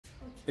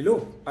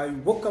Hello, I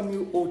welcome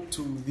you all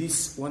to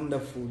this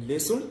wonderful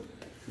lesson.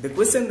 The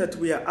question that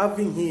we are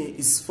having here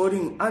is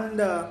falling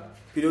under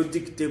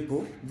periodic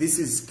table. This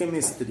is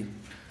chemistry.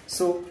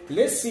 So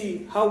let's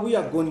see how we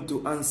are going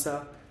to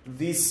answer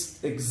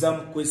this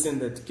exam question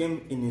that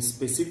came in a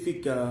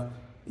specific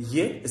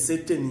year, a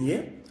certain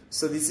year.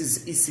 So this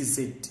is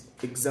ECZ,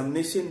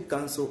 Examination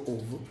Council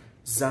of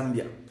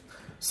Zambia.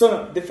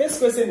 So the first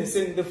question is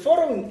saying the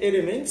following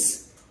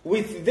elements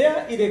with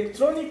their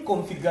electronic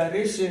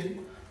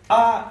configuration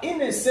are in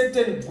a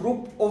certain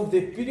group of the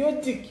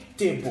periodic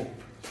table.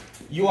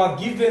 You are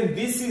given,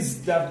 this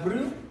is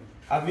W.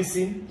 Have you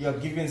seen? You are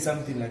given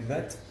something like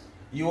that.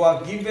 You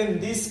are given,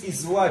 this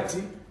is what?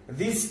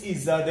 This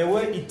is the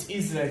way it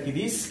is like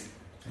this.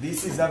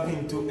 This is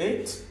having to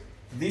 8.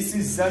 This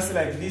is just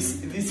like this.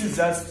 This is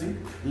just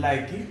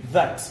like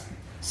that.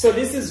 So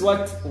this is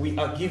what we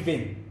are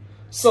given.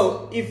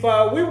 So if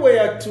we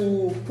were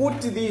to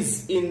put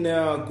these in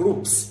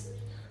groups,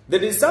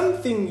 there is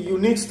something you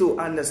need to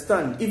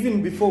understand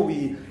even before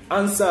we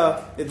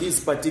answer these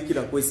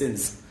particular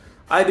questions.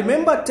 I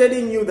remember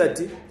telling you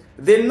that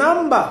the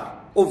number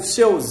of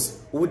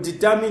shells would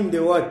determine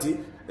the what?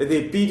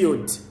 The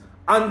period.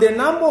 And the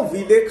number of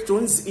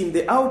electrons in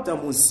the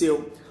outermost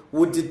shell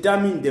would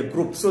determine the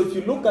group. So if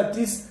you look at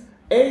this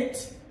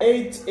 8,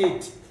 8,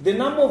 8, the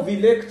number of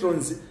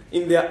electrons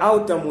in the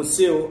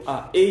outermost shell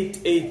are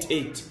 8, 8,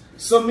 8.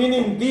 So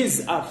meaning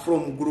these are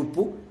from group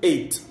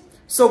 8.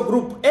 So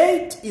group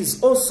 8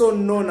 is also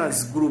known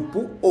as group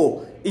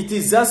O. It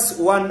is just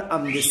one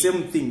and the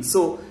same thing.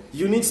 So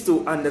you need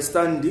to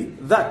understand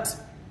that.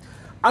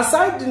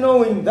 Aside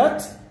knowing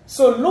that,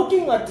 so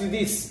looking at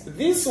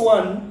this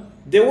one,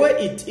 the way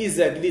it is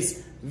like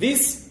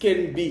this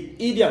can be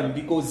idiom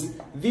because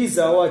these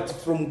are what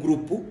from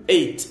group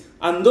 8.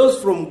 And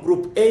those from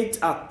group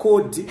 8 are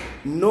called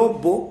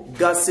noble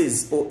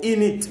gases or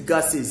inert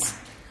gases.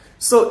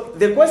 So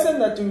the question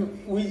that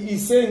we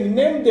is saying,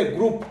 name the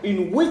group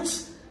in which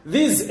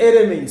these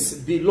elements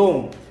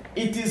belong.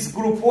 It is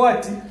group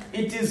what?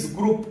 It is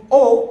group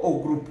O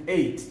or group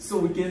 8. So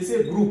we can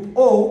say group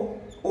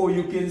O or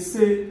you can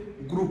say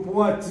group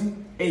what?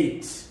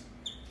 8.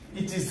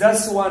 It is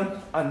just one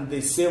and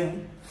the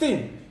same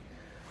thing.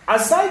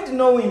 Aside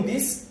knowing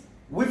this,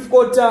 we've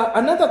got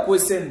another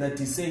question that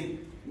is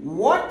saying,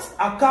 what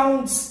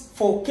accounts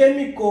for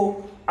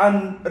chemical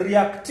and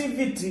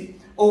reactivity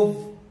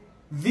of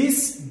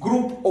this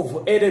group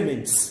of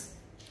elements?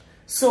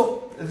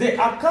 So the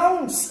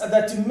accounts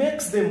that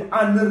makes them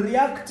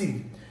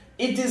unreactive,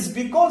 it is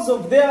because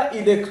of their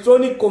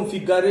electronic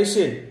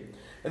configuration.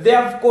 They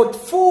have got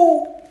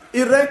full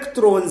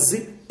electrons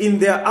in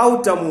their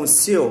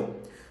outermost shell,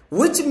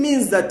 which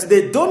means that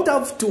they don't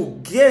have to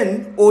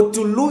gain or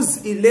to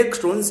lose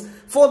electrons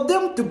for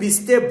them to be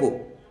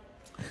stable.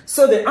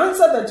 So the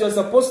answer that you're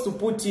supposed to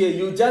put here,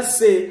 you just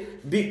say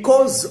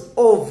because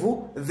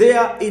of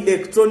their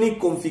electronic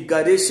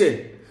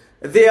configuration.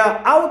 Their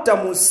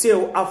outermost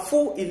shell are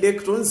full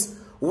electrons,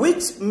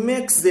 which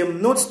makes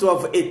them not to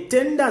have a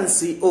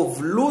tendency of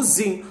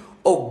losing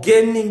or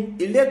gaining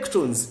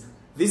electrons.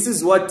 This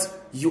is what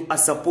you are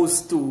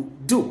supposed to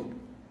do.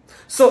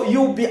 So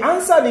you'll be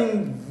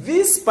answering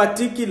this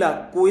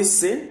particular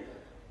question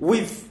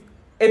with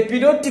a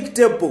periodic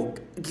table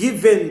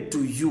given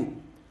to you.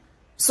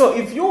 So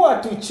if you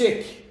were to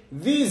check,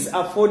 these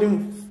are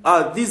falling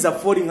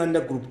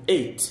under group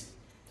 8.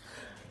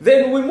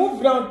 Then we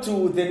move down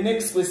to the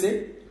next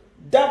question.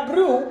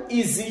 W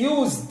is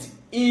used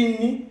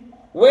in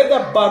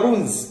weather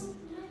balloons.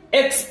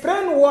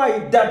 Explain why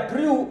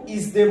W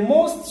is the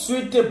most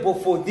suitable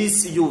for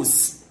this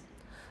use.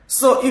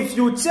 So if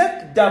you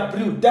check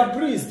W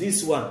is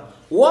this one.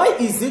 Why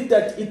is it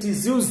that it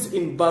is used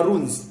in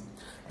balloons?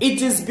 It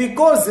is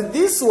because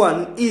this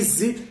one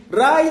is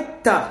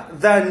lighter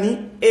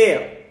than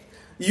air.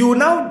 You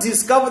now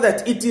discover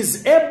that it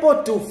is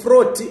able to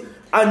float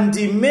and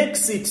it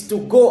makes it to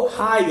go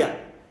higher.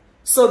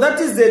 So that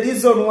is the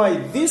reason why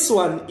this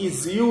one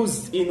is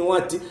used in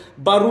what?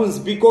 Balloons,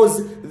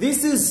 because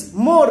this is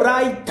more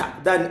lighter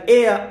than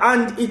air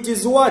and it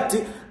is what?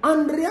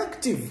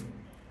 Unreactive.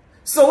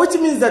 So which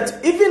means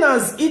that even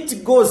as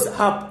it goes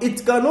up,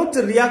 it cannot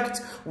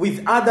react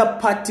with other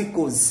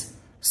particles.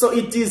 So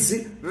it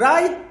is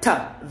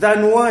lighter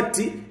than what?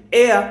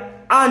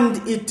 Air,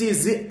 and it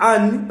is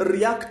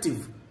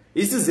unreactive.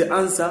 This is the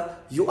answer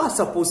you are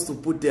supposed to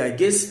put there. I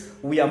guess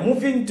we are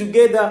moving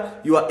together.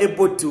 You are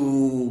able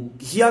to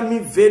hear me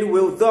very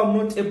well, though I'm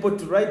not able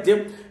to write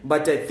them,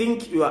 but I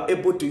think you are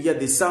able to hear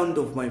the sound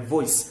of my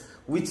voice,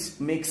 which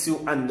makes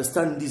you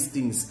understand these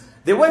things.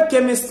 The way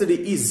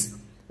chemistry is,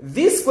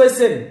 this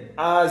question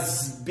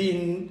has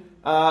been,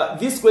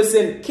 this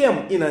question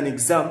came in an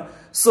exam,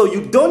 so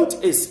you don't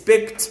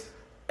expect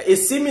a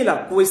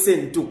similar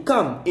question to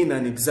come in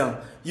an exam.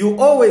 You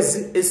always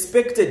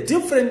expect a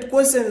different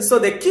question. So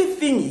the key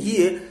thing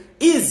here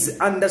is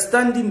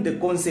understanding the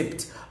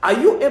concept. Are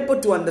you able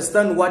to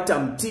understand what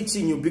I'm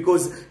teaching you?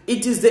 Because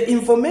it is the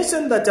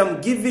information that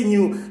I'm giving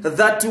you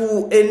that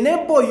will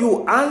enable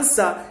you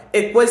answer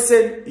a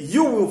question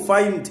you will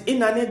find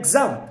in an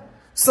exam.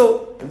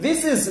 So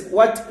this is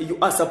what you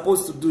are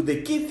supposed to do.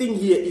 The key thing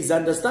here is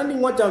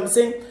understanding what I'm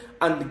saying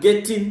and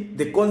getting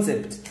the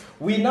concept.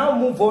 We now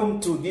move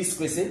on to this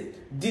question.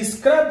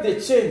 Describe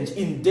the change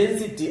in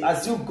density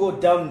as you go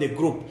down the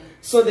group.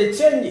 So the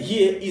change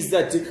here is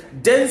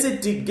that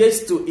density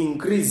gets to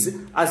increase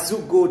as you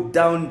go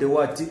down the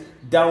what?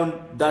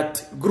 Down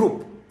that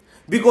group.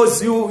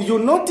 Because you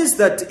notice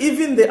that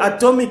even the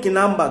atomic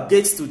number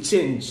gets to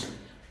change.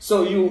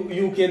 So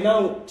you can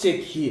now check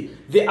here.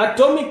 The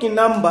atomic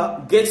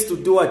number gets to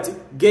do what?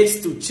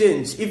 Gets to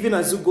change even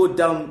as you go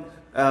down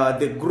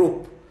the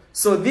group.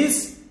 So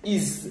this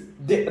is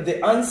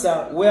the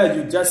answer where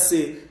you just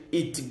say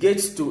it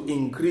gets to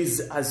increase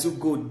as you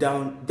go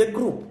down the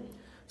group.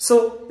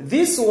 So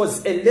this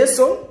was a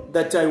lesson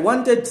that I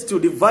wanted to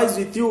revise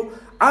with you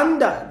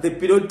under the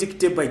periodic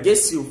table. I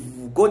guess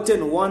you've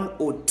gotten one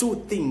or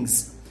two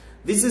things.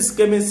 This is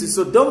chemistry,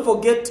 so don't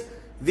forget,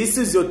 this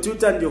is your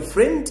tutor and your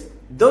friend.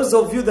 Those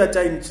of you that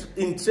are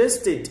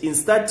interested in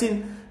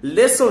starting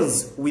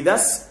lessons with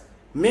us,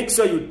 make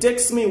sure you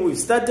text me. We've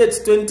started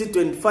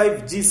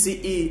 2025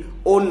 GCE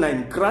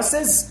online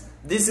classes.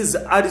 This is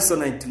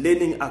Arisonite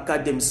Learning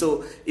Academy.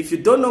 So if you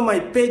don't know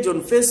my page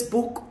on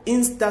Facebook,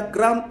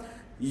 Instagram,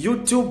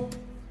 YouTube,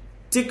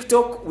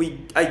 TikTok,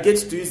 I get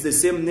to use the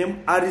same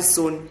name,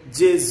 Arison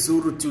J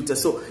Zulu Tutor.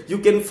 So you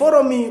can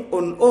follow me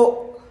on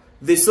all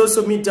the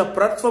social media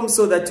platforms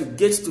so that you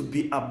get to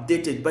be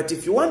updated. But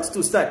if you want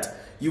to start,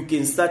 you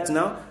can start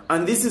now.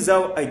 And this is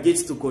how I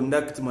get to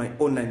conduct my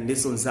online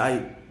lessons. I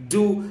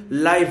do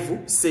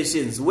live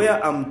sessions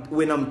where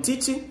when I'm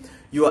teaching,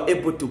 you are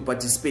able to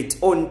participate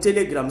on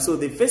Telegram. So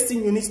the first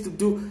thing you need to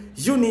do,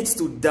 you need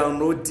to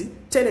download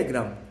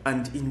Telegram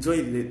and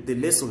enjoy the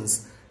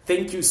lessons.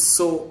 Thank you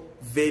so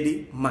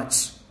very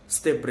much.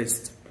 Stay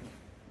blessed.